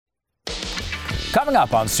Coming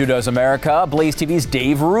up on Stu Does America, Blaze TV's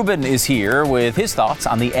Dave Rubin is here with his thoughts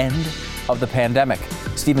on the end of the pandemic.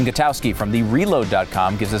 Stephen Gutowski from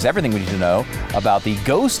TheReload.com gives us everything we need to know about the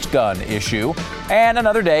ghost gun issue. And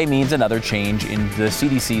another day means another change in the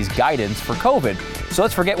CDC's guidance for COVID. So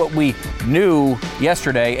let's forget what we knew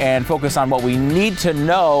yesterday and focus on what we need to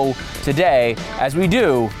know today as we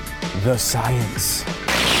do the science.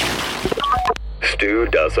 Stu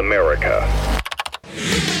Does America.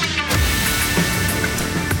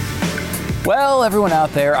 Well, everyone out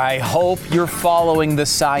there, I hope you're following the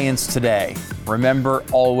science today. Remember,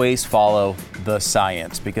 always follow the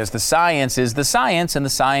science, because the science is the science and the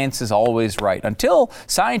science is always right. Until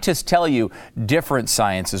scientists tell you different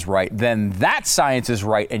science is right, then that science is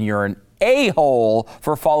right and you're an a-hole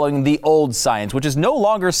for following the old science, which is no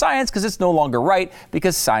longer science because it's no longer right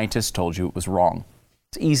because scientists told you it was wrong.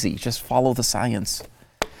 It's easy. Just follow the science.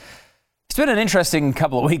 It's been an interesting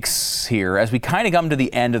couple of weeks here as we kind of come to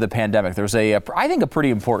the end of the pandemic. There's I think a pretty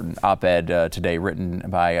important op-ed today written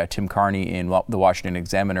by Tim Carney in the Washington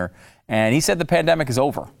Examiner. And he said the pandemic is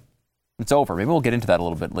over. It's over. Maybe we'll get into that a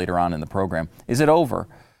little bit later on in the program. Is it over?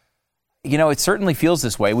 You know, it certainly feels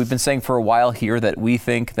this way. We've been saying for a while here that we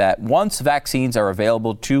think that once vaccines are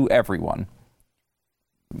available to everyone,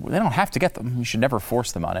 they don't have to get them. You should never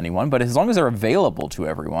force them on anyone. But as long as they're available to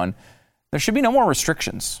everyone, there should be no more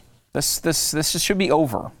restrictions. This should be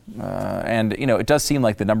over. And, you know, it does seem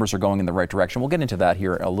like the numbers are going in the right direction. We'll get into that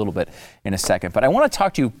here a little bit in a second. But I want to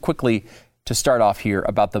talk to you quickly to start off here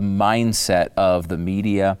about the mindset of the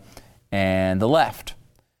media and the left.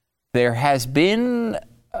 There has been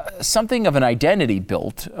something of an identity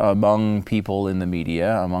built among people in the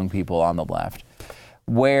media, among people on the left,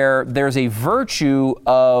 where there's a virtue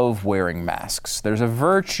of wearing masks. There's a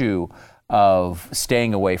virtue of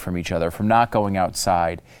staying away from each other, from not going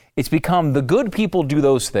outside. It's become the good people do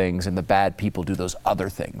those things and the bad people do those other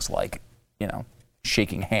things, like, you know,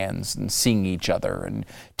 shaking hands and seeing each other and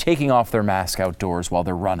taking off their mask outdoors while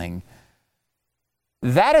they're running.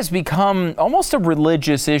 That has become almost a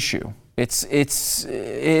religious issue.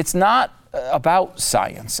 It's not about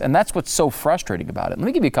science, and that's what's so frustrating about it. Let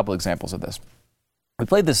me give you a couple examples of this. We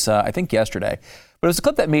played this, I think, yesterday, but it was a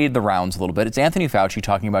clip that made the rounds a little bit. It's Anthony Fauci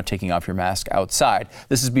talking about taking off your mask outside.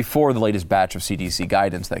 This is before the latest batch of CDC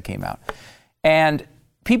guidance that came out. And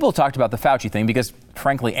people talked about the Fauci thing because,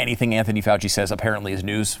 frankly, anything Anthony Fauci says apparently is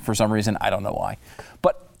news for some reason. I don't know why.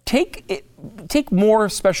 But take more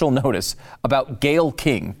special notice about Gayle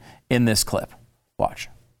King in this clip. Watch.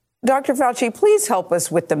 Dr. Fauci, please help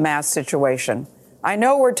us with the mask situation. I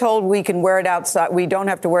know we're told we can wear it outside. We don't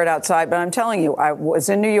have to wear it outside, but I'm telling you, I was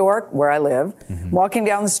in New York, where I live, walking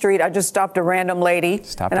down the street. I just stopped a random lady,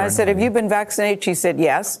 and I said, have you been vaccinated? She said,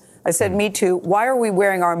 yes. I said, me too. Why are we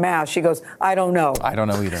wearing our masks? She goes, I don't know. I don't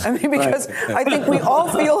know either. I mean, because I think we all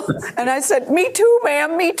feel, and I said, me too,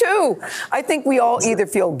 ma'am, me too. I think we all either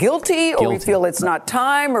feel guilty or we feel it's not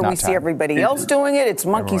time, or we see everybody else doing it. It's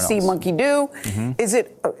monkey see, monkey do. Is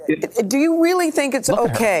it, do you really think it's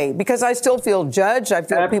okay? Because I still feel judged. I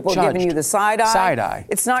feel people giving you the side eye. Side eye.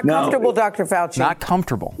 It's not comfortable, Dr. Fauci. Not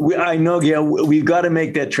comfortable. I know, Gail. We've got to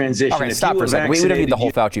make that transition. All right, stop for a second. We don't need the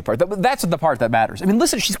whole Fauci part. That's the part that matters. I mean,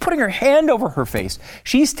 listen, she's putting her hand over her face.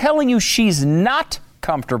 She's telling you she's not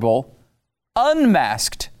comfortable,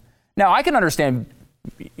 unmasked. Now, I can understand,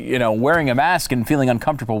 you know, wearing a mask and feeling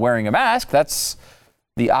uncomfortable wearing a mask. That's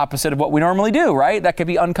the opposite of what we normally do, right? That could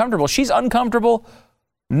be uncomfortable. She's uncomfortable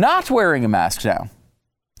not wearing a mask now.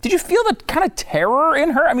 Did you feel the kind of terror in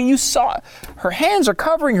her? I mean, you saw her hands are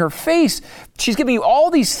covering her face. She's giving you all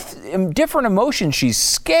these different emotions. She's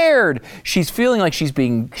scared. She's feeling like she's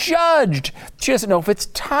being judged. She doesn't know if it's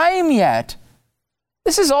time yet.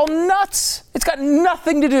 This is all nuts. It's got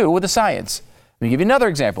nothing to do with the science. Let me give you another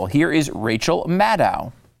example. Here is Rachel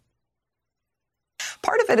Maddow.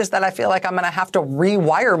 Part of it is that I feel like I'm going to have to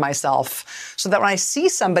rewire myself so that when I see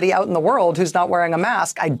somebody out in the world who's not wearing a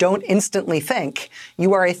mask, I don't instantly think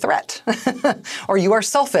you are a threat or you are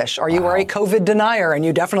selfish or you are a COVID denier and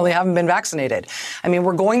you definitely haven't been vaccinated. I mean,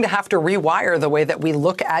 we're going to have to rewire the way that we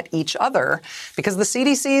look at each other because the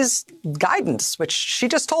CDC's guidance, which she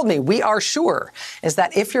just told me, we are sure, is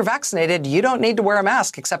that if you're vaccinated, you don't need to wear a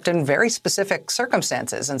mask except in very specific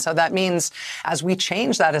circumstances. And so that means as we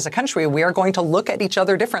change that as a country, we are going to look at each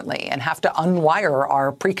other differently and have to unwire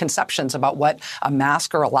our preconceptions about what a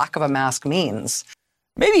mask or a lack of a mask means.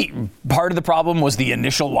 Maybe part of the problem was the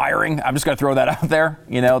initial wiring. I'm just going to throw that out there.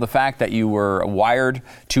 You know, the fact that you were wired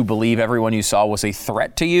to believe everyone you saw was a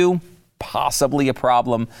threat to you, possibly a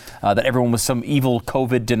problem, that everyone was some evil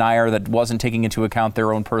COVID denier that wasn't taking into account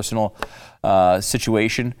their own personal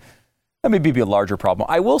situation. That may be a larger problem.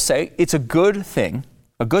 I will say it's a good thing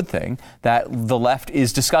that the left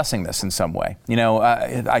is discussing this in some way.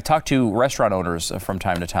 I talk to restaurant owners from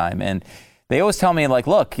time to time, and they always tell me, like,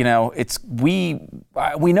 look, we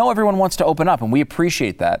know everyone wants to open up, and we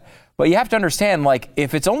appreciate that. But you have to understand, like,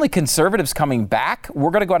 if it's only conservatives coming back,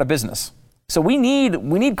 we're going to go out of business. So we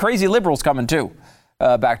need crazy liberals coming too.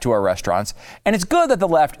 Back to our restaurants. And it's good that the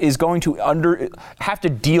left is going to have to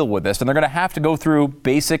deal with this, and they're going to have to go through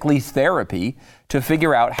basically therapy to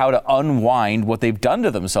figure out how to unwind what they've done to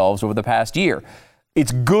themselves over the past year.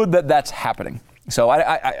 It's good that that's happening. So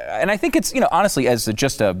I think it's, honestly, as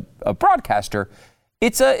just a broadcaster,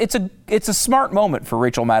 it's a smart moment for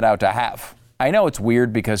Rachel Maddow to have. I know it's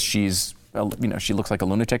weird because she looks like a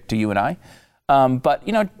lunatic to you and I. But,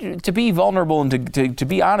 to be vulnerable and to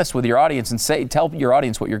be honest with your audience and tell your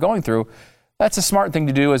audience what you're going through, that's a smart thing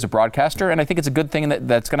to do as a broadcaster. And I think it's a good thing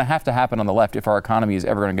that's going to have to happen on the left if our economy is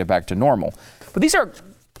ever going to get back to normal. But these are,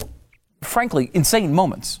 frankly, insane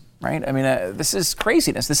moments, right? I mean, this is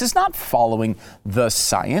craziness. This is not following the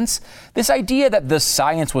science. This idea that the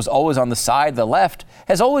science was always on the side of the left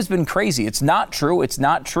has always been crazy. It's not true. It's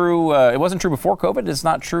not true. It wasn't true before COVID. It's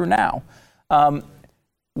not true now.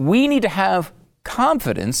 We need to have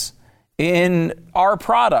confidence in our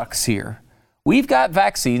products here. We've got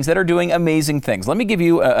vaccines that are doing amazing things. Let me give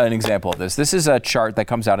you an example of this. This is a chart that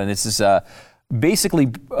comes out, and this is basically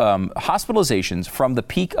hospitalizations from the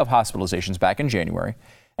peak of hospitalizations back in January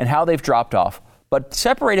and how they've dropped off, but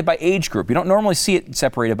separated by age group. You don't normally see it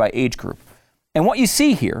separated by age group. And what you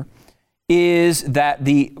see here is that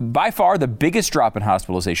by far the biggest drop in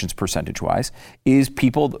hospitalizations percentage-wise is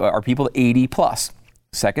people 80 plus.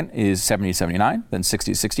 Second is 70 to 79, then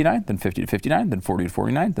 60 to 69, then 50 to 59, then 40 to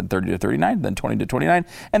 49, then 30 to 39, then 20 to 29,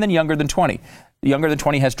 and then younger than 20. The younger than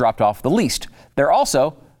 20 has dropped off the least. They're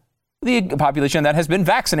also the population that has been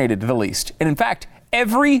vaccinated the least. And in fact,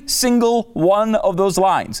 every single one of those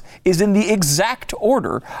lines is in the exact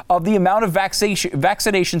order of the amount of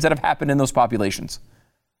vaccinations that have happened in those populations.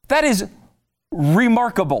 That is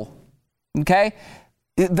remarkable, okay?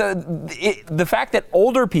 The fact that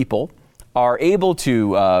older people are able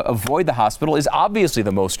to avoid the hospital is obviously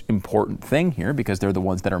the most important thing here because they're the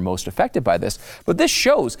ones that are most affected by this. But this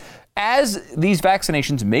shows as these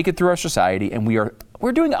vaccinations make it through our society, and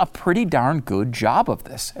we're doing a pretty darn good job of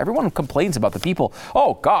this. Everyone complains about the people.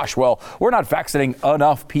 Oh gosh, well, we're not vaccinating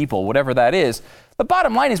enough people, whatever that is. The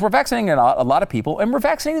bottom line is we're vaccinating a lot of people, and we're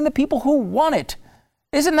vaccinating the people who want it.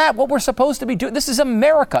 Isn't that what we're supposed to be doing? This is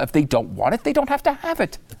America. If they don't want it, they don't have to have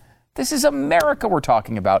it. This is America we're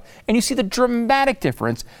talking about. And you see the dramatic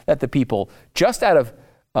difference that the people, just out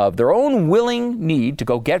of their own willing need to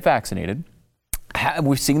go get vaccinated,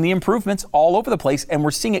 we're seeing the improvements all over the place, and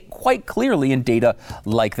we're seeing it quite clearly in data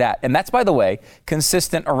like that. And that's, by the way,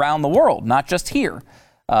 consistent around the world, not just here.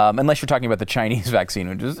 Unless you're talking about the Chinese vaccine,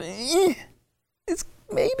 which is it's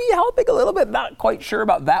maybe helping a little bit. Not quite sure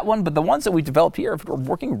about that one, but the ones that we developed here are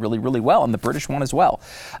working really, really well, and the British one as well.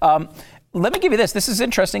 Let me give you this. This is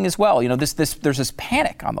interesting as well. There's this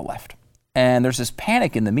panic on the left, and there's this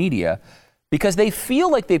panic in the media because they feel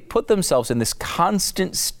like they've put themselves in this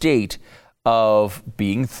constant state of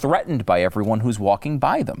being threatened by everyone who's walking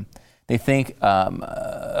by them. They think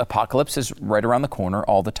apocalypse is right around the corner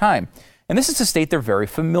all the time. And this is a state they're very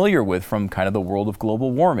familiar with from kind of the world of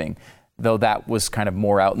global warming, though that was kind of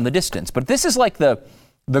more out in the distance. But this is like the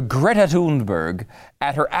Greta Thunberg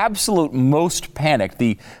at her absolute most panicked,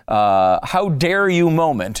 the how dare you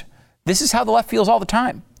moment. This is how the left feels all the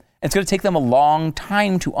time. It's going to take them a long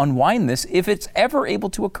time to unwind this if it's ever able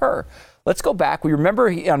to occur. Let's go back. We remember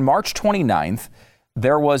on March 29th,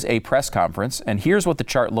 there was a press conference, and here's what the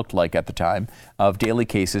chart looked like at the time of daily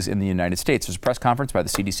cases in the United States. There's a press conference by the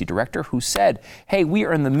CDC director who said, hey, we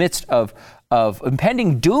are in the midst of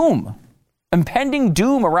impending doom. Impending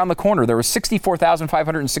doom around the corner. There were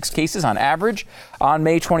 64,506 cases on average on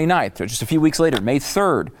May 29th. So just a few weeks later, May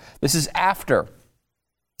 3rd. This is after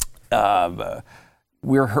Gavin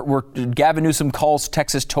Newsom calls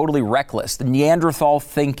Texas totally reckless. The Neanderthal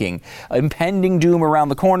thinking. Impending doom around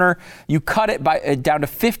the corner. You cut it down to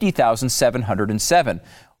 50,707.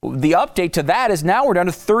 The update to that is now we're down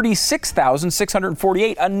to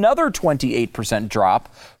 36,648. Another 28%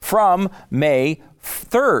 drop from May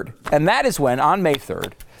 3rd. And that is when, on May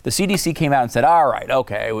 3rd, the CDC came out and said, all right,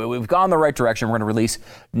 okay, we've gone the right direction. We're going to release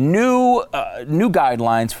new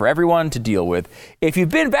guidelines for everyone to deal with. If you've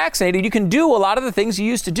been vaccinated, you can do a lot of the things you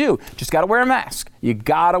used to do. Just got to wear a mask. You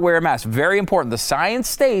got to wear a mask. Very important. The science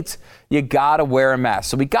states you got to wear a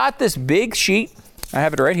mask. So we got this big sheet. I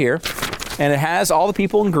have it right here. And it has all the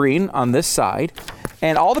people in green on this side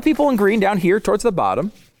and all the people in green down here towards the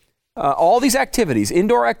bottom. all these activities,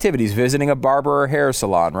 indoor activities, visiting a barber or hair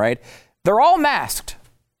salon, right? They're all masked.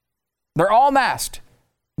 They're all masked.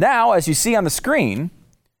 Now, as you see on the screen,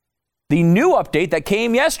 the new update that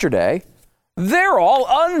came yesterday, they're all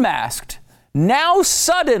unmasked. Now,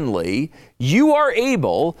 suddenly, you are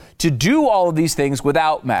able to do all of these things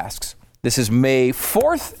without masks. This is May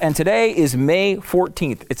 4th, and today is May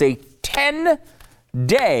 14th. It's a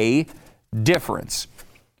 10-day difference.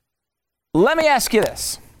 Let me ask you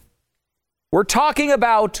this. We're talking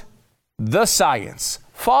about the science.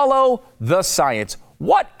 Follow the science.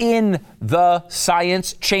 What in the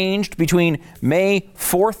science changed between May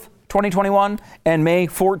 4th, 2021 and May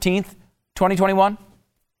 14th, 2021?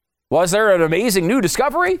 Was there an amazing new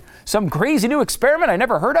discovery? Some crazy new experiment I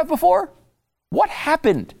never heard of before? What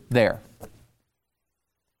happened there?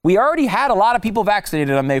 We already had a lot of people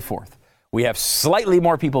vaccinated on May 4th. We have slightly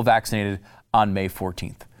more people vaccinated on May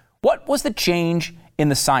 14th. What was the change in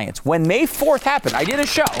the science? When May 4th happened, I did a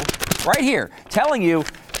show right here telling you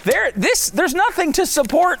there's nothing to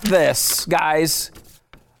support this, guys.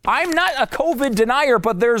 I'm not a COVID denier,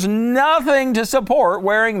 but there's nothing to support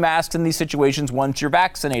wearing masks in these situations once you're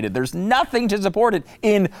vaccinated. There's nothing to support it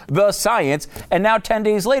in the science. And now 10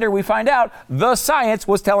 days later, we find out the science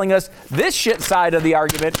was telling us this shit side of the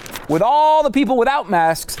argument with all the people without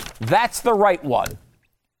masks. That's the right one.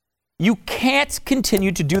 You can't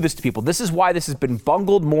continue to do this to people. This is why this has been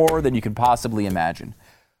bungled more than you can possibly imagine.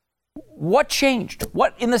 What changed?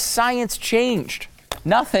 What in the science changed?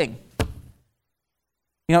 Nothing.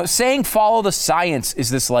 You know, saying follow the science is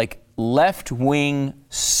this like left-wing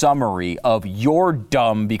summary of you're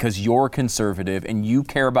dumb because you're conservative and you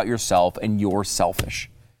care about yourself and you're selfish.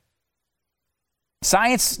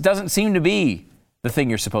 Science doesn't seem to be the thing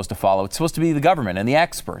you're supposed to follow. It's supposed to be the government and the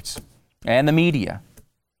experts and the media.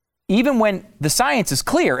 Even when the science is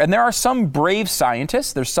clear, and there are some brave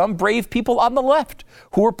scientists, there's some brave people on the left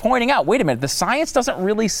who are pointing out, wait a minute, the science doesn't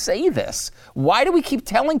really say this. Why do we keep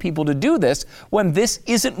telling people to do this when this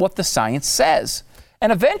isn't what the science says?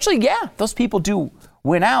 And eventually, yeah, those people do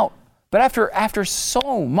win out. But after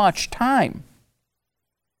so much time,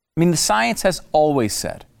 I mean, the science has always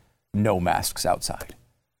said no masks outside.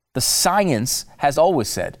 The science has always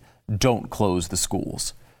said don't close the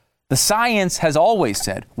schools. The science has always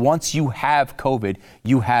said, once you have COVID,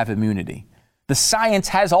 you have immunity. The science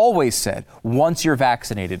has always said, once you're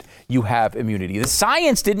vaccinated, you have immunity. The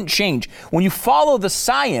science didn't change. When you follow the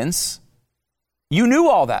science, you knew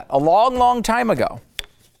all that a long, long time ago.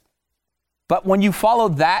 But when you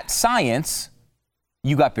followed that science,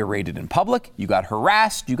 you got berated in public, you got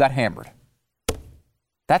harassed, you got hammered.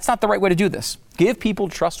 That's not the right way to do this. Give people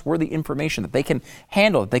trustworthy information that they can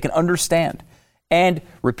handle, that they can understand. And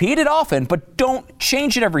repeat it often, but don't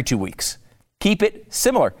change it every 2 weeks. Keep it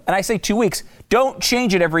similar. And I say 2 weeks. Don't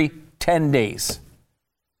change it every 10 days.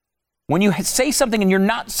 When you say something and you're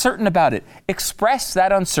not certain about it, express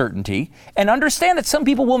that uncertainty and understand that some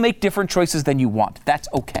people will make different choices than you want. That's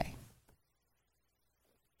okay.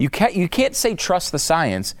 You can't say trust the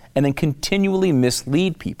science and then continually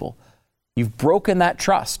mislead people. You've broken that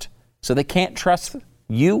trust. So they can't trust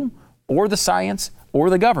you or the science or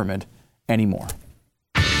the government anymore.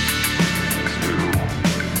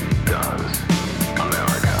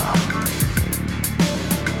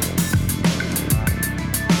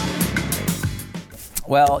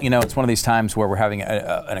 Well, you know, it's one of these times where we're having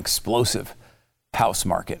an explosive house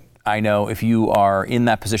market. I know if you are in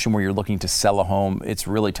that position where you're looking to sell a home, it's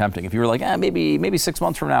really tempting. If you were like, maybe 6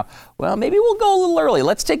 months from now, well, maybe we'll go a little early.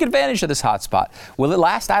 Let's take advantage of this hot spot. Will it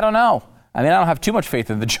last? I don't know. I mean, I don't have too much faith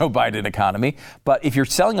in the Joe Biden economy, but if you're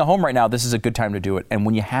selling a home right now, this is a good time to do it. And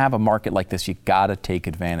when you have a market like this, you got to take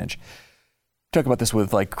advantage. Talk about this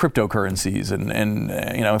with like cryptocurrencies and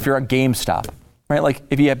you know, if you're at GameStop, right? Like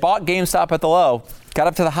if you had bought GameStop at the low, got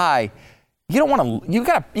up to the high, you don't want to, you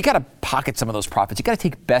got to pocket some of those profits. You got to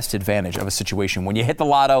take best advantage of a situation. When you hit the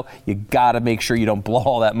lotto, you got to make sure you don't blow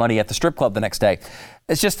all that money at the strip club the next day.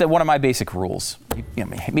 It's just that one of my basic rules. You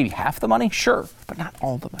know, maybe half the money, sure, but not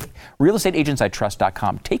all the money.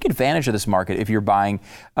 RealestateAgentsITrust.com. Take advantage of this market if you're buying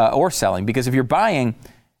or selling, because if you're buying,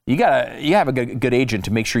 you have a good agent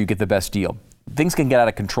to make sure you get the best deal. Things can get out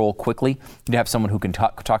of control quickly. You have someone who can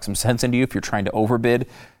talk some sense into you if you're trying to overbid.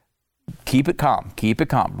 Keep it calm. Keep it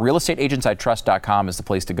calm. RealestateAgentsITrust.com is the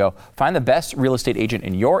place to go. Find the best real estate agent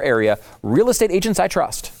in your area.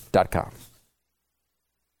 RealestateAgentsITrust.com.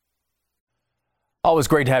 Always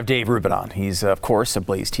great to have Dave Rubin on. He's, of course, a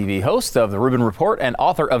Blaze TV host of the Rubin Report and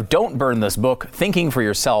author of Don't Burn This Book, Thinking for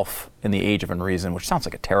Yourself in the Age of Unreason, which sounds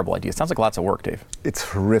like a terrible idea. It sounds like lots of work, Dave. It's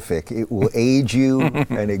horrific. It will age you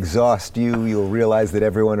and exhaust you. You'll realize that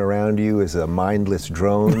everyone around you is a mindless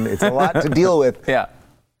drone. It's a lot to deal with. Yeah.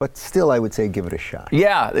 But still, I would say give it a shot.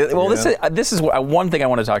 Yeah. Well, this is one thing I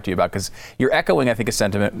want to talk to you about, because you're echoing, I think, a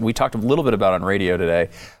sentiment we talked a little bit about on radio today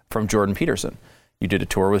from Jordan Peterson. You did a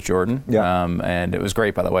tour with Jordan, and it was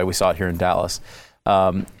great, by the way. We saw it here in Dallas.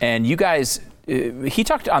 And you guys, he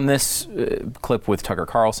talked on this clip with Tucker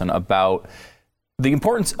Carlson about the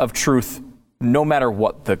importance of truth no matter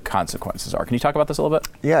what the consequences are. Can you talk about this a little bit?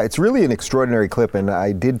 Yeah, it's really an extraordinary clip, and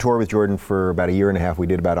I did tour with Jordan for about a year and a half. We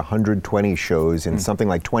did about 120 shows in something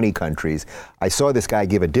like 20 countries. I saw this guy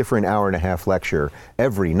give a different hour-and-a-half lecture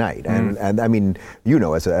every night, and I mean, you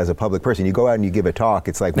know, as a public person, you go out and you give a talk.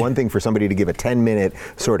 It's like one thing for somebody to give a 10-minute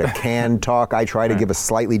sort of canned talk. I try to give a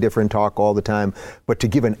slightly different talk all the time, but to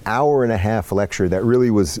give an hour-and-a-half lecture that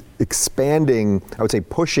really was expanding, I would say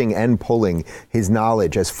pushing and pulling his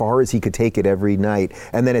knowledge as far as he could take it every night,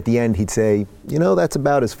 and then at the end he'd say, you know, that's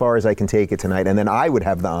about as far as I can take it tonight, and then I would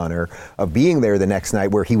have the honor of being there the next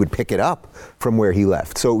night where he would pick it up from where he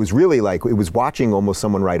left. So it was really like, it was watching almost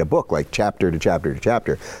someone write a book, like chapter to chapter to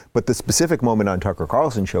chapter. But the specific moment on Tucker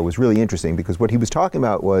Carlson's show was really interesting, because what he was talking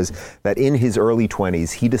about was that in his early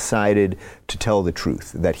 20s he decided to tell the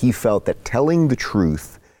truth, that he felt that telling the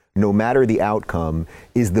truth, no matter the outcome,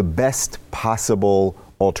 is the best possible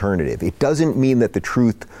alternative. It doesn't mean that the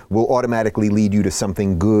truth will automatically lead you to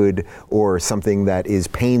something good or something that is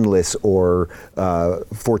painless or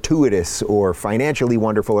fortuitous or financially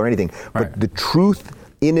wonderful or anything. Right. But the truth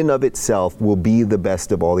in and of itself will be the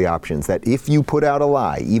best of all the options. That if you put out a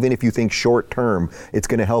lie, even if you think short term it's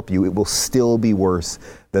going to help you, it will still be worse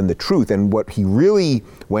than the truth. And what he really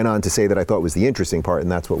went on to say that I thought was the interesting part,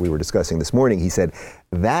 and that's what we were discussing this morning, he said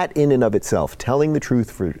that in and of itself, telling the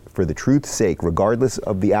truth for the truth's sake, regardless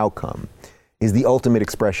of the outcome, is the ultimate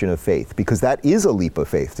expression of faith, because that is a leap of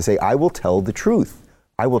faith, to say, I will tell the truth.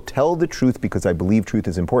 I will tell the truth because I believe truth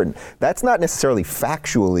is important. That's not necessarily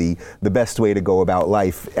factually the best way to go about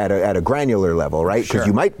life at a granular level, right? Because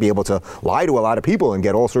you might be able to lie to a lot of people and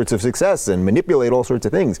get all sorts of success and manipulate all sorts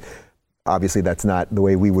of things. Obviously, that's not the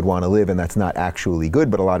way we would want to live, and that's not actually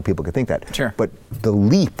good, but a lot of people could think that. Sure. But the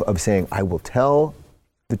leap of saying, I will tell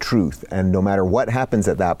the truth, and no matter what happens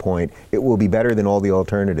at that point, it will be better than all the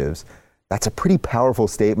alternatives, that's a pretty powerful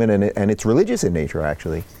statement, and it's religious in nature,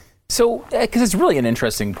 actually. So, because it's really an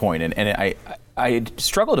interesting point, and I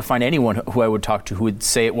struggle to find anyone who I would talk to who would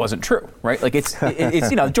say it wasn't true, right? Like it's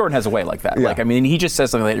you know, Jordan has a way like that. Yeah. Like, I mean, he just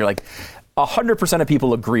says something that you're like, 100% of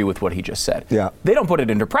people agree with what he just said. Yeah. They don't put it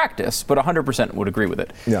into practice, but 100% would agree with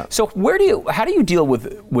it. Yeah. So how do you deal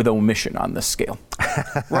with omission on this scale,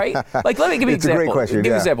 right? Like, let me give you an example. It's a great question. Give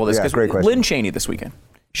you an example of this, great because question. Lynn Cheney this weekend,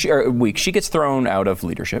 she gets thrown out of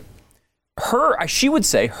leadership. She would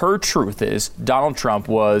say her truth is Donald Trump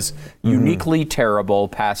was uniquely terrible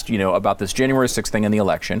past, you know, about this January 6th thing in the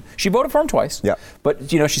election. She voted for him twice. Yeah.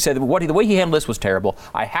 But, you know, she said the way he handled this was terrible.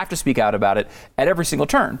 I have to speak out about it at every single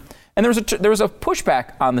turn. And there was a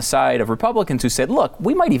pushback on the side of Republicans who said, look,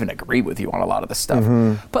 we might even agree with you on a lot of this stuff.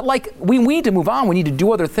 But, like, we need to move on. We need to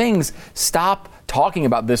do other things. Stop talking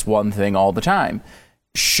about this one thing all the time.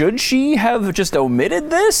 Should she have just omitted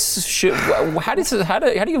this? How do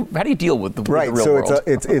you deal with the real world? So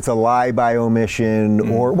it's a lie by omission,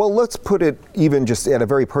 or, well, let's put it even just at a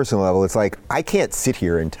very personal level. It's like, I can't sit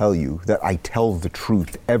here and tell you that I tell the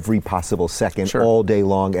truth every possible second, all day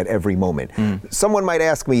long, at every moment. Someone might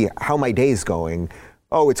ask me how my day's going.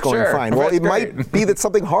 Oh, it's going fine. Well, it might be that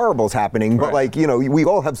something horrible's happening, but like, you know, we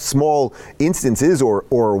all have small instances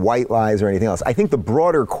or white lies or anything else. I think the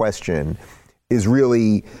broader question is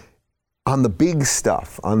really on the big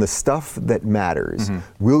stuff, on the stuff that matters.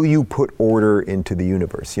 Will you put order into the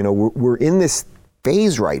universe? You know, we're in this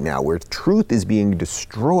phase right now where truth is being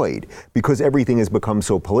destroyed because everything has become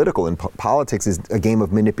so political, and politics is a game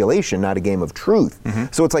of manipulation, not a game of truth.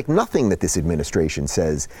 So it's like nothing that this administration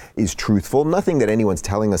says is truthful. Nothing that anyone's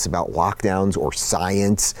telling us about lockdowns or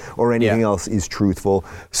science or anything else is truthful.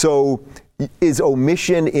 So is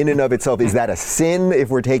omission in and of itself, is that a sin if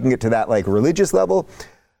we're taking it to that like religious level?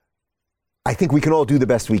 I think we can all do the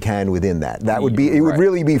best we can within that. That would be, it would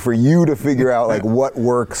really be for you to figure out like what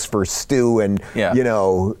works for Stu, and you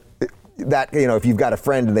know, that, you know, if you've got a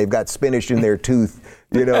friend and they've got spinach in their tooth,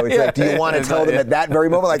 you know, it's like, do you want to tell them at that very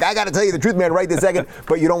moment, like, I got to tell you the truth, man, right this second,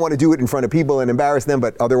 but you don't want to do it in front of people and embarrass them,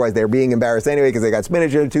 but otherwise they're being embarrassed anyway because they got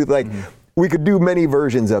spinach in their tooth. Like, we could do many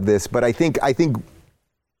versions of this, but I think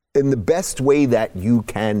in the best way that you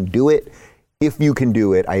can do it if you can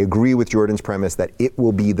do it, I agree with Jordan's premise that it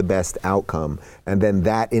will be the best outcome. And then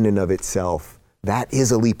that in and of itself, that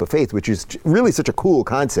is a leap of faith, which is really such a cool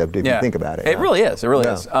concept if you think about it. It really is. It really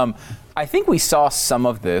is. I think we saw some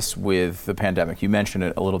of this with the pandemic. You mentioned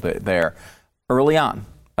it a little bit there. Early on,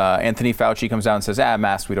 Anthony Fauci comes out and says,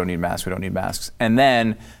 masks, we don't need masks, we don't need masks. And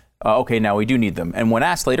then, okay, now we do need them. And when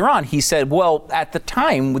asked later on, he said, well, at the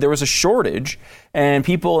time, there was a shortage and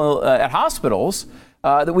people at hospitals,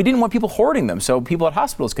 that we didn't want people hoarding them, so people at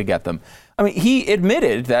hospitals could get them. I mean, he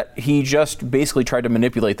admitted that he just basically tried to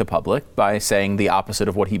manipulate the public by saying the opposite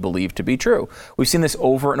of what he believed to be true. We've seen this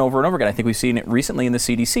over and over and over again. I think we've seen it recently in the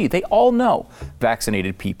CDC. They all know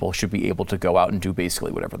vaccinated people should be able to go out and do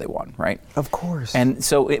basically whatever they want, right? Of course. And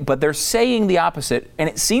so, but they're saying the opposite, and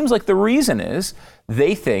it seems like the reason is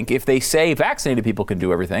they think if they say vaccinated people can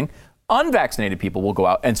do everything, unvaccinated people will go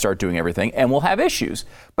out and start doing everything and will have issues.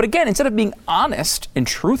 But again, instead of being honest and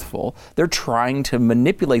truthful, they're trying to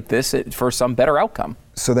manipulate this for some better outcome.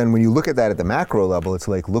 So then when you look at that at the macro level, it's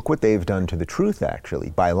like, look what they've done to the truth, actually,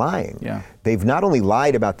 by lying. Yeah. They've not only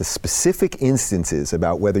lied about the specific instances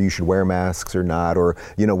about whether you should wear masks or not, or,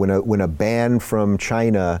 you know, when a ban from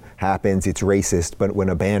China happens, it's racist, but when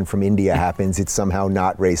a ban from India happens, it's somehow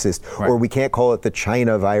not racist. Right. Or we can't call it the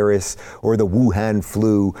China virus or the Wuhan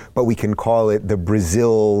flu, but we can call it the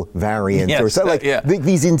Brazil variant. Yes, or something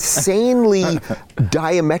these insanely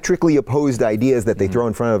diametrically opposed ideas that they throw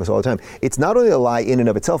in front of us all the time. It's not only a lie in and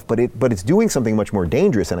of itself, but it's doing something much more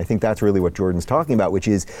dangerous. And I think that's really what Jordan's talking about, which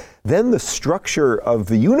is then the structure of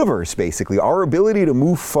the universe, basically, our ability to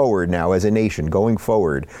move forward now as a nation, going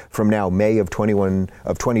forward from now May of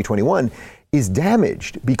 2021, is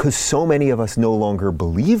damaged because so many of us no longer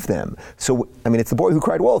believe them. So, I mean, it's the boy who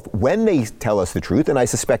cried wolf. When they tell us the truth, and I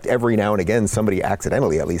suspect every now and again somebody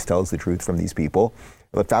accidentally at least tells the truth from these people.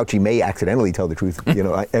 Well, Fauci may accidentally tell the truth, you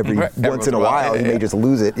know, every once in a while. He may just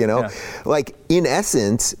lose it, you know. Yeah. Like, in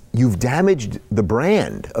essence, you've damaged the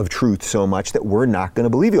brand of truth so much that we're not going to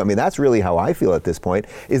believe you. I mean, that's really how I feel at this point.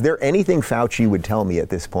 Is there anything Fauci would tell me at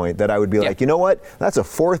this point that I would be like, you know what? That's a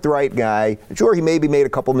forthright guy. Sure, he maybe made a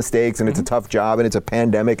couple mistakes and it's a tough job and it's a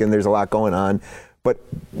pandemic and there's a lot going on. But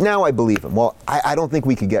now I believe him. Well, I don't think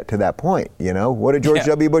we could get to that point, you know? What did George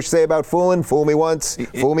W. Bush say about fooling? Fool me once,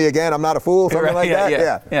 fool me again, I'm not a fool, something like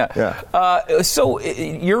that? Yeah. So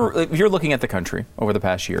you're looking at the country over the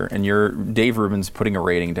past year, and Dave Rubin's putting a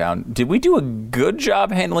rating down. Did we do a good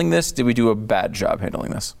job handling this? Did we do a bad job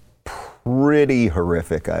handling this? Pretty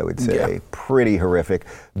horrific, I would say. Yeah. Pretty horrific.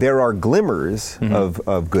 There are glimmers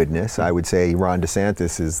of goodness. I would say Ron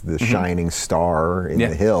DeSantis is the shining star in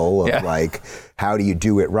the hill of like, how do you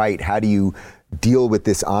do it right? How do you deal with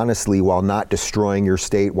this honestly while not destroying your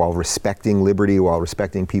state, while respecting liberty, while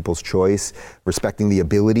respecting people's choice, respecting the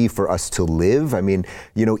ability for us to live? I mean,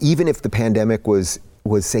 you know, even if the pandemic was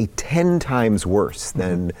say 10 times worse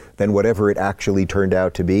than whatever it actually turned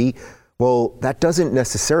out to be, well, that doesn't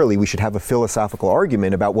necessarily, we should have a philosophical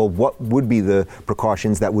argument about, well, what would be the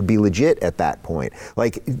precautions that would be legit at that point?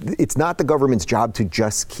 Like, it's not the government's job to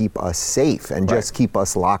just keep us safe and just keep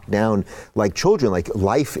us locked down like children. Like,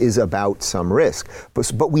 life is about some risk.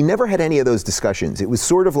 But we never had any of those discussions. It was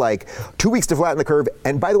sort of like 2 weeks to flatten the curve.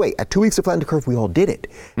 And by the way, at 2 weeks to flatten the curve, we all did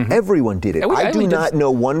it. Everyone did it. I do not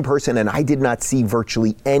know one person, and I did not see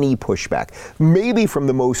virtually any pushback. Maybe from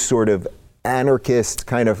the most sort of anarchist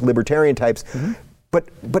kind of libertarian types,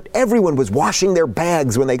 but everyone was washing their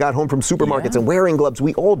bags when they got home from supermarkets and wearing gloves.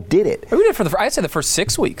 We all did it. We did for I'd say the first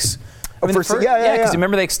 6 weeks. I mean, because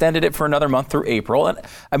remember they extended it for another month through April. And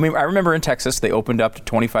I mean, I remember in Texas they opened up to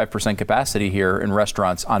 25% capacity here in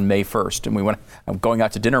restaurants on May 1st, and we went. Going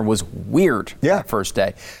out to dinner was weird that first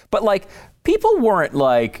day, but like people weren't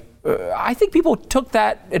like. I think people took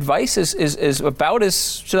that advice as about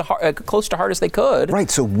as close to heart as they could.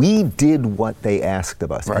 Right, so we did what they asked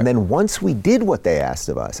of us. Right. And then once we did what they asked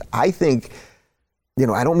of us, I think, you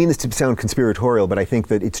know, I don't mean this to sound conspiratorial, but I think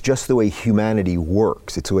that it's just the way humanity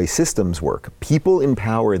works. It's the way systems work. People in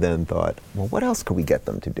power then thought, well, what else could we get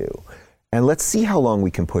them to do? And let's see how long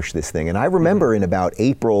we can push this thing. And I remember in about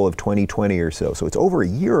April of 2020 or so it's over a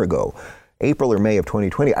year ago, April or May of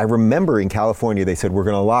 2020, I remember in California, they said, we're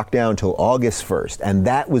going to lock down till August 1st. And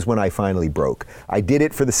that was when I finally broke. I did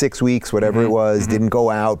it for the 6 weeks, whatever it was, didn't go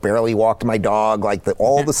out, barely walked my dog, like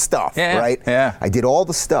all the stuff, right? Yeah. I did all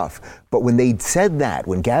the stuff. But when they said that,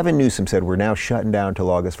 when Gavin Newsom said, we're now shutting down till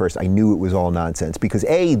August 1st, I knew it was all nonsense. Because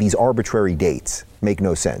A, these arbitrary dates make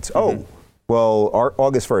no sense. Well,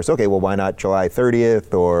 August 1st. Okay, well, why not July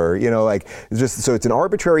 30th? Or, it's just, so it's an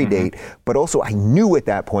arbitrary date. But also, I knew at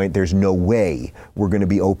that point there's no way we're going to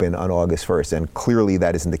be open on August 1st. And clearly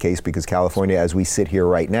that isn't the case, because California, as we sit here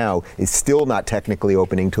right now, is still not technically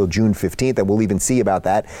opening till June 15th. And we'll even see about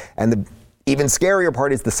that. And the even scarier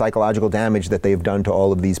part is the psychological damage that they've done to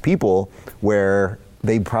all of these people, where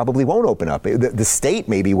they probably won't open up. The state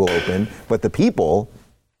maybe will open, but the people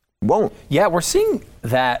won't. Yeah, we're seeing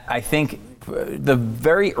that, I think, the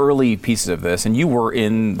very early pieces of this, and you were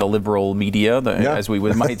in the liberal media, as we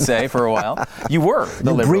might say, for a while. You were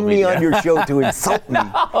the liberal media. Bring me on your show to insult me.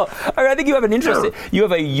 No, I think you have an interesting, you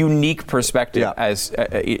have a unique perspective as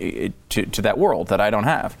to that world that I don't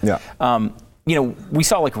have. Yeah. We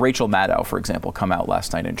saw like Rachel Maddow, for example, come out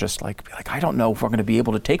last night and just be like, I don't know if we're going to be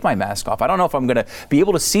able to take my mask off. I don't know if I'm going to be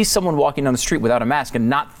able to see someone walking down the street without a mask and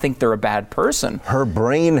not think they're a bad person. Her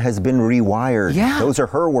brain has been rewired. Yeah. Those are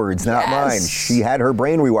her words, not mine. She had her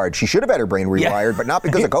brain rewired. She should have had her brain rewired, but not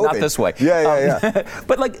because of COVID. Not this way. Yeah.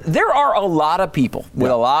 But there are a lot of people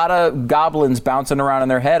with a lot of goblins bouncing around in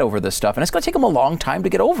their head over this stuff, and it's going to take them a long time to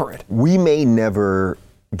get over it. We may never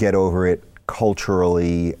get over it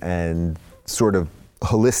culturally and sort of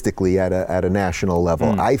holistically at a national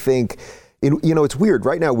level. I think, it's weird.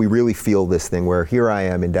 Right now we really feel this thing where here I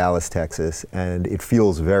am in Dallas, Texas, and it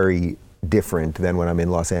feels very different than when I'm in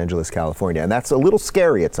Los Angeles, California. And that's a little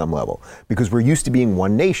scary at some level, because we're used to being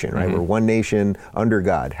one nation, right? We're one nation under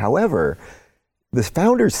God. However, the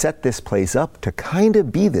founders set this place up to kind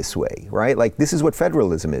of be this way, right? Like, this is what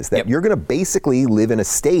federalism is, that you're going to basically live in a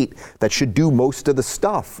state that should do most of the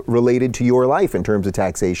stuff related to your life in terms of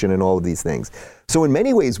taxation and all of these things. So in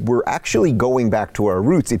many ways, we're actually going back to our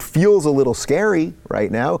roots. It feels a little scary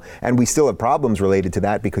right now, and we still have problems related to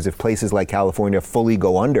that, because if places like California fully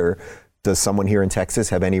go under, does someone here in Texas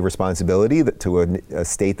have any responsibility to a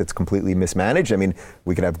state that's completely mismanaged? I mean,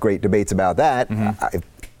 we could have great debates about that.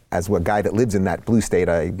 As a guy that lives in that blue state,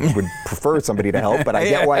 I would prefer somebody to help, but I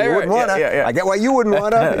get why you wouldn't want to. I get why you wouldn't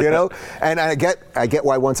want to, And I get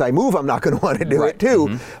why once I move, I'm not going to want to do it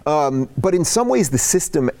too. But in some ways, the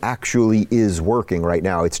system actually is working right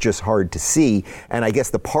now. It's just hard to see. And I guess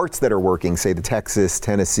the parts that are working, say the Texas,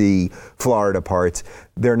 Tennessee, Florida parts,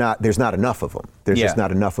 there's not enough of them. There's just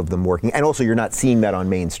not enough of them working. And also, you're not seeing that on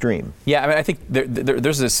mainstream. Yeah, I mean, I think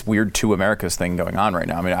there's this weird two Americas thing going on right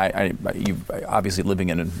now. I mean, you obviously living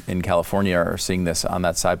in California are seeing this on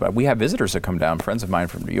that side, but we have visitors that come down, friends of mine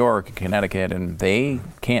from New York and Connecticut, and they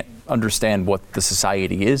can't understand what the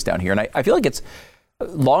society is down here. And I feel like it's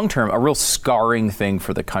long-term a real scarring thing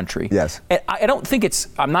for the country. Yes. And I don't think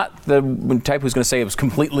I'm not the type who's going to say it was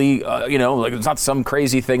completely, like it's not some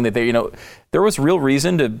crazy thing that there was real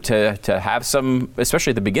reason to have some, especially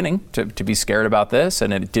at the beginning, to be scared about this,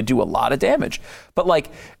 and it did do a lot of damage. But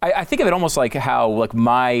I think of it almost like how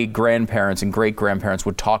my grandparents and great-grandparents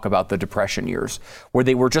would talk about the Depression years, where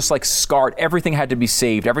they were just scarred. Everything had to be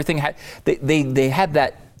saved. Everything had, they had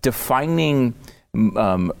that defining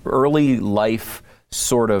early life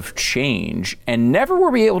sort of change, and never were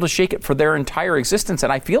we able to shake it for their entire existence.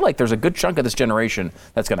 And I feel like there's a good chunk of this generation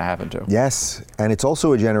that's going to happen to. Yes, and it's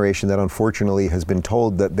also a generation that unfortunately has been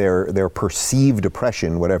told that their perceived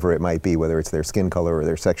oppression, whatever it might be, whether it's their skin color or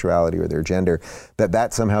their sexuality or their gender,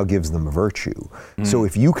 that somehow gives them virtue. So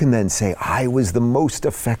if you can then say, I was the most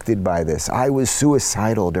affected by this, I was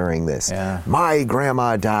suicidal during this, my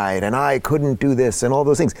grandma died and I couldn't do this, and all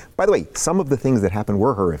those things. By the way, some of the things that happened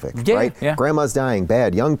were horrific, right? Yeah. Grandma's dying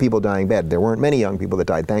bad, young people dying bad. There weren't many young people that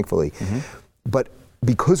died, thankfully. But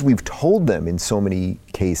because we've told them in so many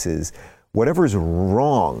cases, whatever's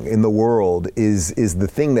wrong in the world is the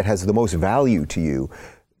thing that has the most value to you,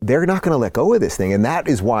 they're not going to let go of this thing. And that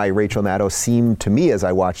is why Rachel Maddow seemed to me, as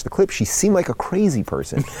I watched the clip, she seemed like a crazy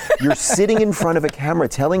person. You're sitting in front of a camera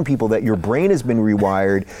telling people that your brain has been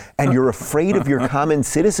rewired and you're afraid of your common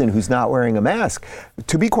citizen who's not wearing a mask.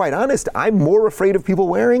 To be quite honest, I'm more afraid of people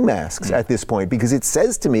wearing masks at this point, because it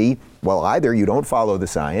says to me, well, either you don't follow the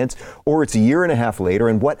science, or it's a year and a half later,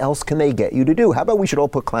 and what else can they get you to do? How about we should all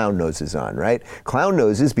put clown noses on, right? Clown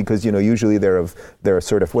noses, because usually they're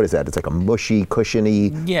sort of, what is that? It's like a mushy, cushiony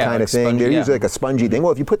kind of thing. Spongy, they're usually like a spongy thing.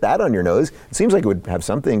 Well, if you put that on your nose, it seems like it would have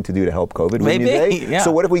something to do to help COVID. Maybe.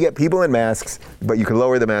 So what if we get people in masks, but you can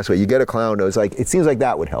lower the mask weight? You get a clown nose. It seems like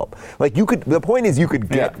that would help. The point is, you could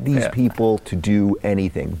get these people to do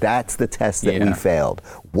anything. That's the test that we failed.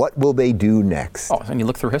 What will they do next? Oh, and you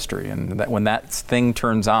look through history, and when that thing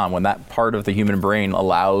turns on, when that part of the human brain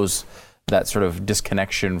allows that sort of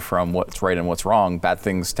disconnection from what's right and what's wrong, bad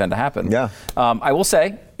things tend to happen. I will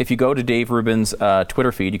say, if you go to Dave Rubin's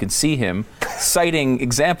Twitter feed, you can see him citing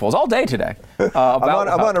examples all day today. I'm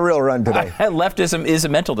on a real run today. Leftism is a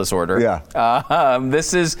mental disorder. Yeah.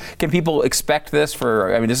 Can people expect this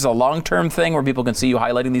this is a long-term thing where people can see you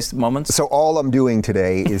highlighting these moments? So all I'm doing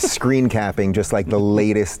today is screen capping just like the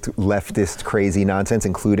latest leftist crazy nonsense,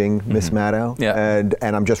 including Miss Maddow. Yeah.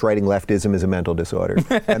 And I'm just writing leftism is a mental disorder.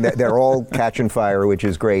 And they're all catching fire, which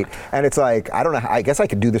is great. And it's like, I don't know, I guess I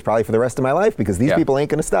could do this probably for the rest of my life because these people ain't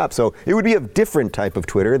going to stop. So it would be a different type of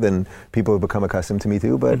Twitter than people have become accustomed to me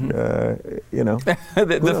to, but,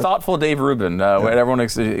 the thoughtful Dave Rubin, what everyone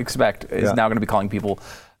expect, is now going to be calling people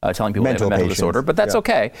telling people they have a mental disorder, but that's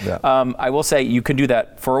okay. Yeah. I will say you can do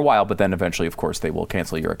that for a while, but then eventually, of course, they will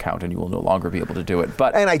cancel your account and you will no longer be able to do it.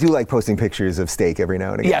 And I do like posting pictures of steak every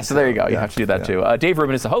now and again. Yeah, so there you go. You have to do that too. Dave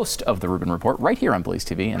Rubin is the host of The Rubin Report right here on Blaze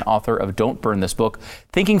TV and author of Don't Burn This Book,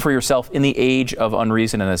 Thinking for Yourself in the Age of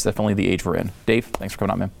Unreason, and that's definitely the age we're in. Dave, thanks for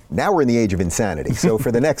coming on, man. Now we're in the age of insanity. So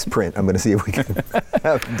for the next print, I'm going to see if we can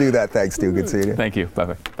do that. Thanks, Stu. Good seeing you. Thank you.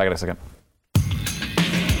 Bye-bye. Back in a second.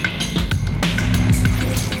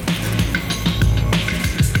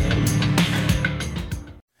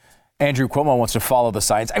 Andrew Cuomo wants to follow the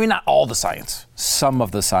science. I mean, not all the science, some of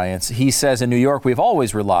the science. He says in New York, we've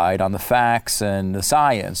always relied on the facts and the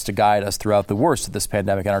science to guide us throughout the worst of this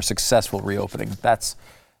pandemic and our successful reopening. That's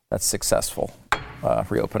successful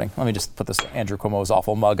reopening. Let me just put this Andrew Cuomo's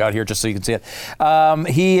awful mug out here just so you can see it.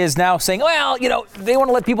 He is now saying, well, they want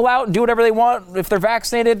to let people out and do whatever they want if they're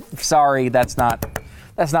vaccinated. Sorry, that's not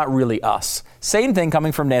really us. Same thing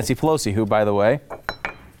coming from Nancy Pelosi, who, by the way,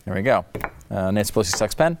 here we go. Nancy Pelosi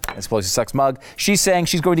sucks pen, Nancy Pelosi sucks mug. She's saying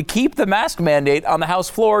she's going to keep the mask mandate on the House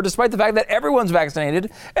floor despite the fact that everyone's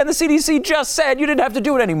vaccinated and the CDC just said you didn't have to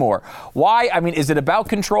do it anymore. Why? I mean, is it about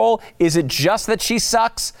control? Is it just that she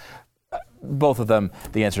sucks? Both of them,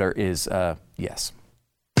 the answer is yes.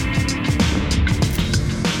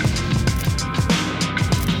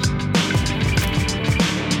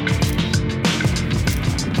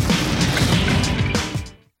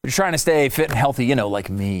 You're trying to stay fit and healthy, like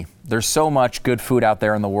me. There's so much good food out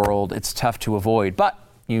there in the world, it's tough to avoid. But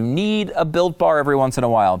you need a Built Bar every once in a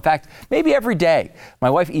while. In fact, maybe every day. My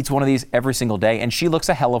wife eats one of these every single day, and she looks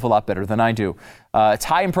a hell of a lot better than I do. It's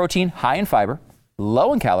high in protein, high in fiber,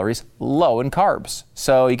 low in calories, low in carbs.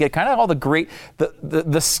 So you get kind of all the great, the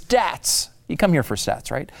stats. You come here for stats,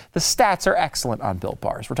 right? The stats are excellent on Built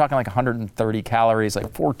Bars. We're talking like 130 calories,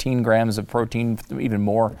 like 14 grams of protein, even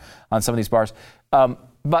more on some of these bars.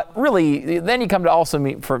 But really, then you come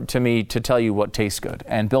to me to tell you what tastes good.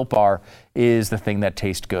 And Built Bar is the thing that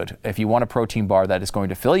tastes good. If you want a protein bar that is going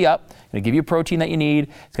to fill you up, going to give you protein that you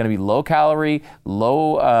need, it's going to be low calorie,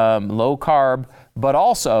 low carb, but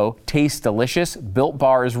also tastes delicious. Built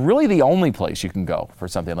Bar is really the only place you can go for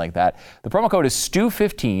something like that. The promo code is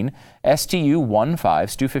STU15, STU15,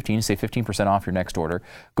 STU15, save 15% off your next order.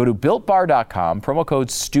 Go to BuiltBar.com, promo code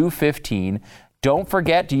STU15. Don't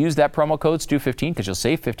forget to use that promo code STU15 because you'll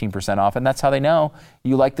save 15% off, and that's how they know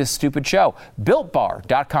you like this stupid show.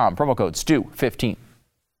 BuiltBar.com, promo code STU15.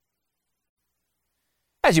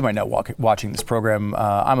 As you might know, watching this program,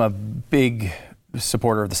 I'm a big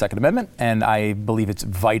supporter of the Second Amendment, and I believe it's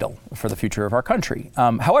vital for the future of our country.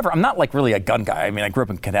 However, I'm not really a gun guy. I mean, I grew up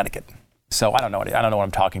in Connecticut. So I don't know what I'm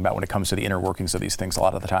talking about when it comes to the inner workings of these things a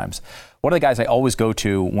lot of the times. One of the guys I always go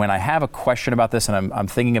to when I have a question about this and I'm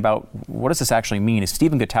thinking about what does this actually mean is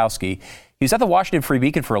Stephen Gutowski. He was at the Washington Free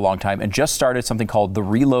Beacon for a long time and just started something called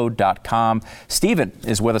thereload.com. Stephen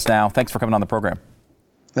is with us now. Thanks for coming on the program.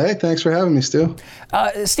 Hey, thanks for having me, Stu.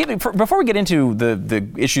 Stephen, before we get into the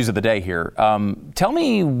issues of the day here, tell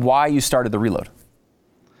me why you started The Reload.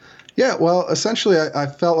 Yeah, well, essentially, I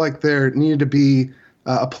felt like there needed to be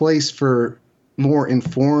a place for more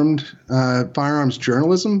informed firearms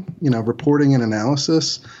journalism, reporting and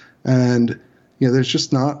analysis. And, there's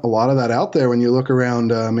just not a lot of that out there when you look around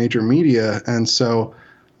major media. And so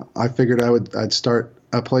I figured I'd start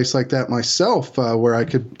a place like that myself where I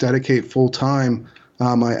could dedicate full time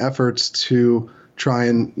my efforts to try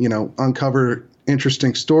and, uncover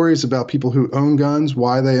interesting stories about people who own guns,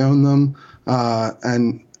 why they own them,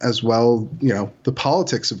 and as well, the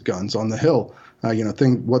politics of guns on the Hill.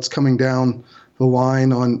 What's coming down the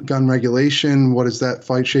line on gun regulation? What is that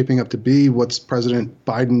fight shaping up to be? What's President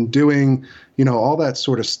Biden doing? All that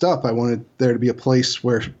sort of stuff. I wanted there to be a place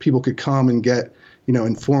where people could come and get,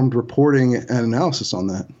 informed reporting and analysis on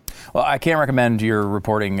that. Well, I can't recommend your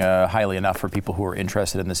reporting highly enough for people who are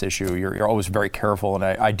interested in this issue. You're always very careful, and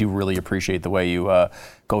I do really appreciate the way you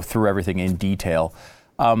go through everything in detail.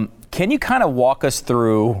 Can you kind of walk us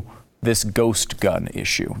through this ghost gun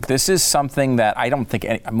issue. This is something that I don't think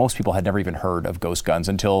most people had never even heard of ghost guns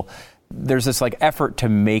until there's this like effort to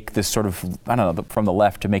make this sort of, I don't know, from the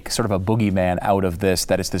left to make sort of a boogeyman out of this,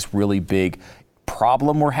 that it's this really big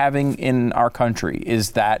problem we're having in our country.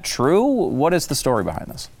 Is that true? What is the story behind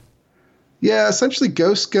this? Yeah, essentially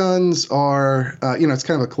ghost guns are, it's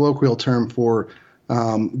kind of a colloquial term for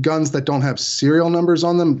guns that don't have serial numbers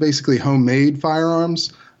on them, basically homemade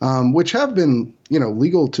firearms, which have been,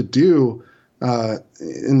 legal to do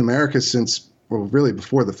in America since, well, really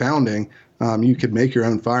before the founding. You could make your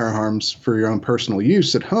own firearms for your own personal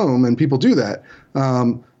use at home, and people do that.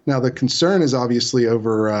 Now, the concern is obviously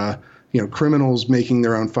over, criminals making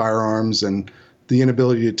their own firearms and the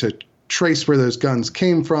inability to trace where those guns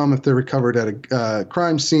came from if they're recovered at a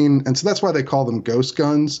crime scene. And so that's why they call them ghost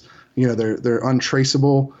guns. They're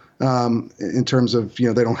untraceable in terms of,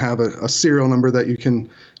 they don't have a serial number that you can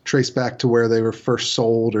trace back to where they were first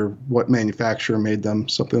sold or what manufacturer made them,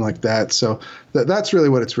 something like that. So that's really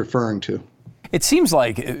what it's referring to. It seems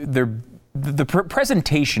like the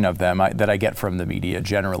presentation of them that I get from the media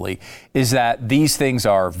generally is that these things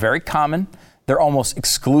are very common. They're almost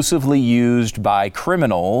exclusively used by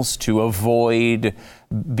criminals to avoid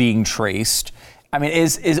being traced. I mean,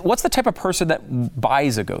 what's the type of person that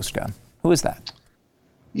buys a ghost gun? Who is that?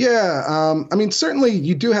 Yeah, certainly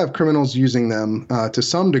you do have criminals using them to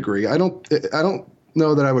some degree. I don't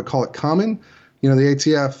know that I would call it common. The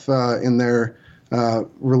ATF in their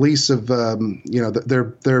release of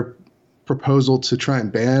their proposal to try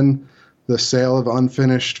and ban the sale of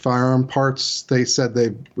unfinished firearm parts, they said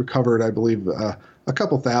they recovered, I believe, a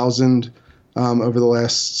couple thousand over the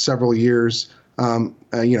last several years.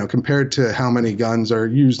 Compared to how many guns are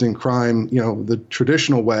used in crime, the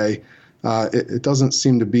traditional way, it doesn't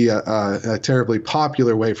seem to be a terribly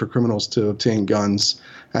popular way for criminals to obtain guns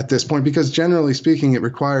at this point, because generally speaking, it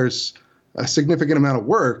requires a significant amount of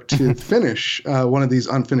work to finish one of these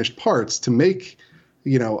unfinished parts to make,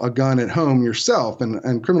 a gun at home yourself.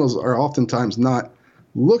 And criminals are oftentimes not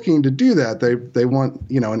looking to do that. They want,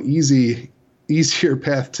 an easier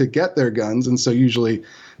path to get their guns. And so usually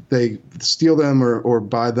they steal them or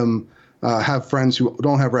buy them, have friends who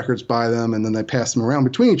don't have records buy them, and then they pass them around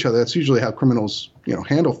between each other. That's usually how criminals,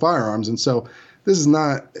 handle firearms. And so it's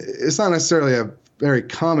not necessarily a very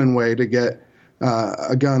common way to get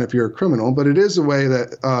a gun if you're a criminal, but it is a way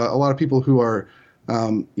that a lot of people who are,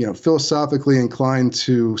 philosophically inclined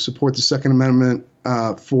to support the Second Amendment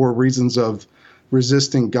for reasons of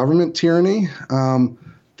resisting government tyranny.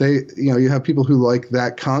 You have people who like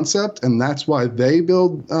that concept, and that's why they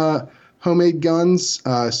build homemade guns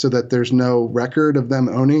so that there's no record of them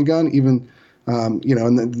owning a gun, even, and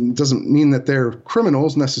it doesn't mean that they're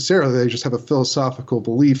criminals necessarily. They just have a philosophical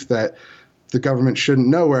belief that the government shouldn't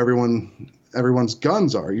know where everyone's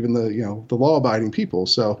guns are, even the law-abiding people.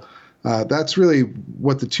 So that's really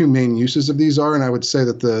what the two main uses of these are. And I would say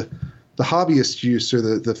that the hobbyist use or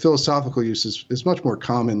the philosophical use is much more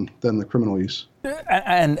common than the criminal use.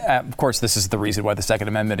 And of course, this is the reason why the Second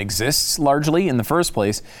Amendment exists largely in the first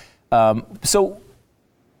place. So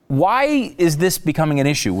why is this becoming an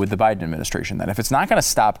issue with the Biden administration then? If it's not going to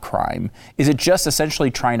stop crime, is it just essentially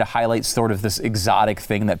trying to highlight sort of this exotic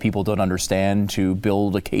thing that people don't understand to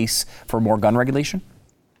build a case for more gun regulation?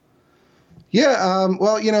 Yeah,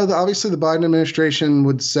 obviously the Biden administration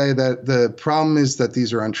would say that the problem is that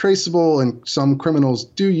these are untraceable and some criminals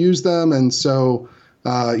do use them. And so, the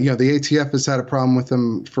ATF has had a problem with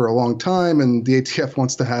them for a long time, and the ATF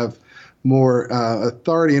wants to have more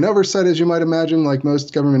authority and oversight, as you might imagine, like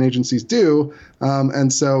most government agencies do.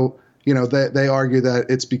 And so, they argue that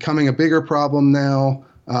it's becoming a bigger problem now.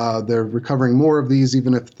 They're recovering more of these,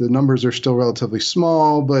 even if the numbers are still relatively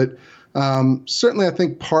small. But certainly, I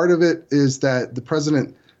think part of it is that the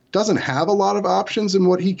president doesn't have a lot of options in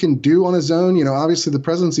what he can do on his own. Obviously, the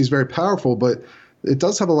presidency is very powerful, but it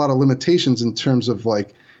does have a lot of limitations in terms of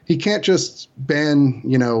he can't just ban,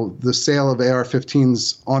 the sale of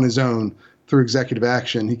AR-15s on his own through executive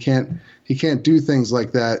action. He can't do things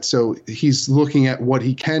like that. So he's looking at what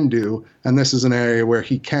he can do, and this is an area where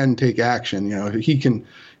he can take action. He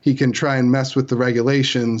can try and mess with the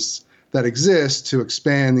regulations that exist to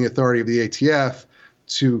expand the authority of the ATF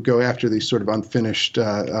to go after these sort of unfinished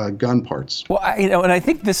gun parts. Well, and I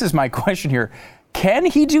think this is my question here. Can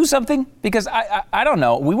he do something? Because I don't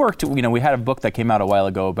know. We worked, we had a book that came out a while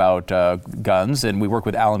ago about guns, and we worked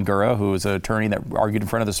with Alan Gura, who is an attorney that argued in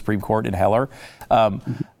front of the Supreme Court in Heller.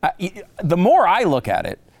 The more I look at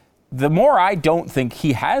it, the more I don't think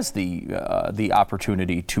he has the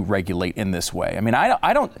opportunity to regulate in this way. I mean,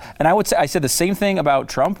 I don't, and I would say I said the same thing about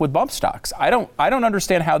Trump with bump stocks. I don't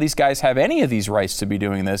understand how these guys have any of these rights to be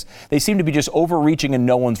doing this. They seem to be just overreaching, and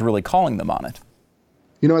no one's really calling them on it.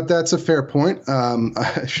 You know what? That's a fair point.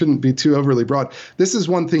 I shouldn't be too overly broad. This is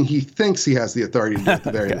one thing he thinks he has the authority to do at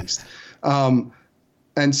the very least.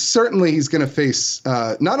 And certainly he's going to face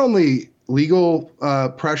not only legal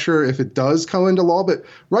pressure if it does come into law, but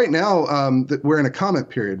right now that we're in a comment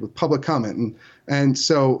period with public comment. And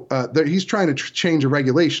so he's trying to change a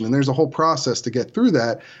regulation, and there's a whole process to get through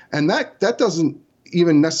that. And that doesn't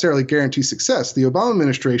even necessarily guarantee success. The Obama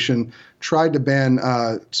administration tried to ban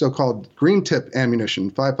so-called green tip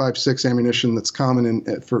ammunition, 5.56 ammunition that's common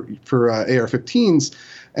for AR-15s.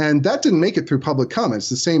 And that didn't make it through public comment. It's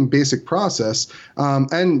the same basic process.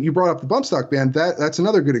 And you brought up the bump stock ban. That's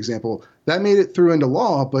another good example. That made it through into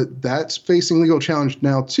law, but that's facing legal challenge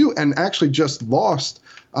now too, and actually just lost,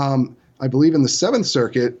 I believe, in the Seventh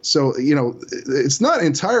Circuit. So, it's not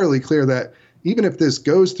entirely clear that even if this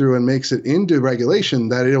goes through and makes it into regulation,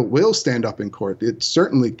 that it will stand up in court. It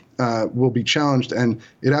certainly will be challenged, and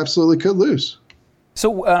it absolutely could lose.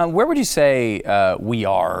 So where would you say we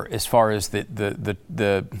are as far as the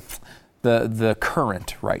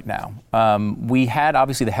current right now? We had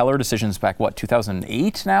obviously the Heller decisions back,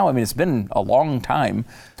 2008 now? I mean, it's been a long time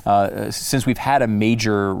since we've had a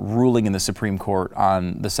major ruling in the Supreme Court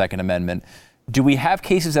on the Second Amendment. Do we have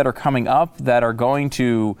cases that are coming up that are going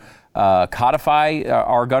to codify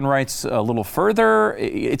our gun rights a little further?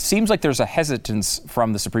 It seems like there's a hesitance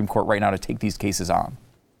from the Supreme Court right now to take these cases on.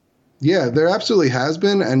 Yeah, there absolutely has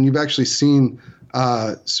been, and you've actually seen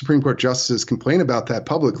Supreme Court justices complain about that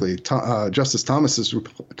publicly. Justice Thomas has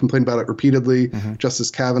complained about it repeatedly. Mm-hmm. Justice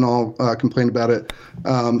Kavanaugh complained about it.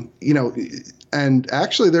 And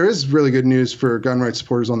actually there is really good news for gun rights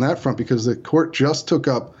supporters on that front, because the court just took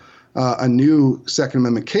up a new Second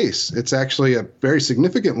Amendment case. It's actually a very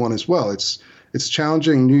significant one as well. It's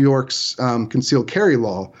challenging New York's concealed carry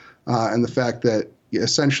law and the fact that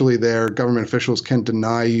essentially their government officials can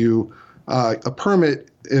deny you a permit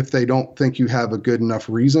if they don't think you have a good enough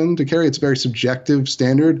reason to carry. It's a very subjective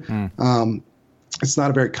standard. It's not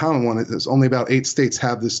a very common one. It's only about 8 states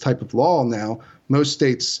have this type of law now. Most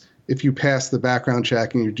states, if you pass the background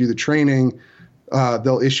check and you do the training,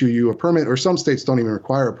 they'll issue you a permit, or some states don't even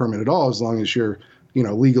require a permit at all. As long as you're,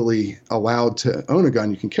 legally allowed to own a gun,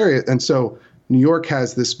 you can carry it. And so New York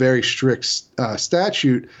has this very strict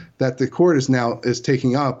statute that the court is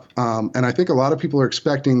taking up. And I think a lot of people are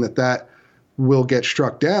expecting that will get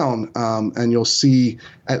struck down, and you'll see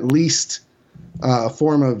at least a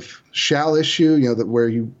form of shall issue, that where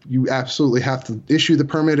you absolutely have to issue the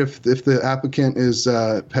permit if the applicant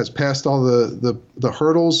has passed all the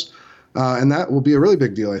hurdles. And that will be a really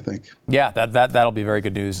big deal, I think. Yeah, that'll be very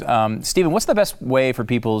good news. Stephen, what's the best way for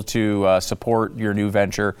people to support your new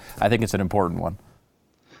venture? I think it's an important one.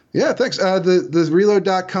 Yeah, thanks. The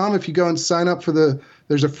reload.com, if you go and sign up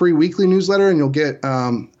there's a free weekly newsletter, and you'll get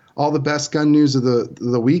all the best gun news of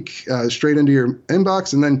the week straight into your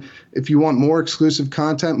inbox. And then if you want more exclusive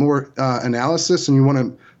content, more analysis, and you want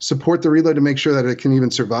to support the Reload to make sure that it can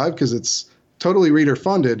even survive, because it's totally reader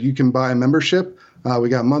funded, you can buy a membership. We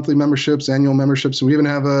got monthly memberships, annual memberships. We even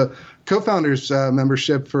have a co-founders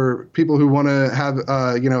membership for people who want to have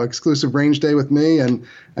exclusive range day with me and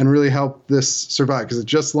really help this survive, because it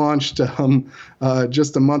just launched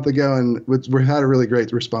just a month ago, and we've had a really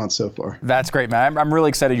great response so far. That's great, man. I'm really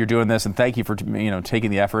excited you're doing this, and thank you for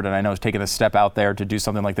taking the effort. And I know taking a step out there to do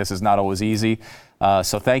something like this is not always easy.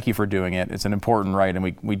 So thank you for doing it. It's an important right,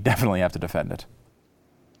 and we definitely have to defend it.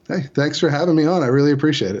 Hey, thanks for having me on. I really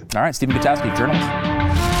appreciate it. All right, Stephen Gutowski, journalist.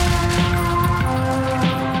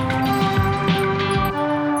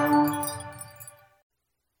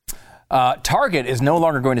 Target is no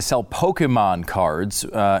longer going to sell Pokemon cards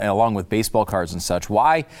along with baseball cards and such.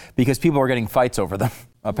 Why? Because people are getting fights over them.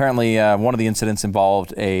 Apparently, one of the incidents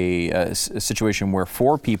involved a situation where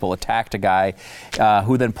 4 people attacked a guy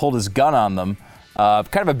who then pulled his gun on them.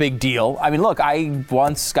 Kind of a big deal. I mean, look, I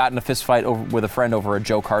once got in a fist fight with a friend over a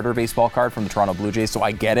Joe Carter baseball card from the Toronto Blue Jays, so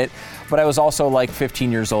I get it. But I was also like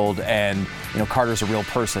 15 years old, and Carter's a real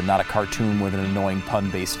person, not a cartoon with an annoying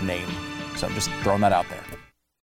pun-based name. So I'm just throwing that out there.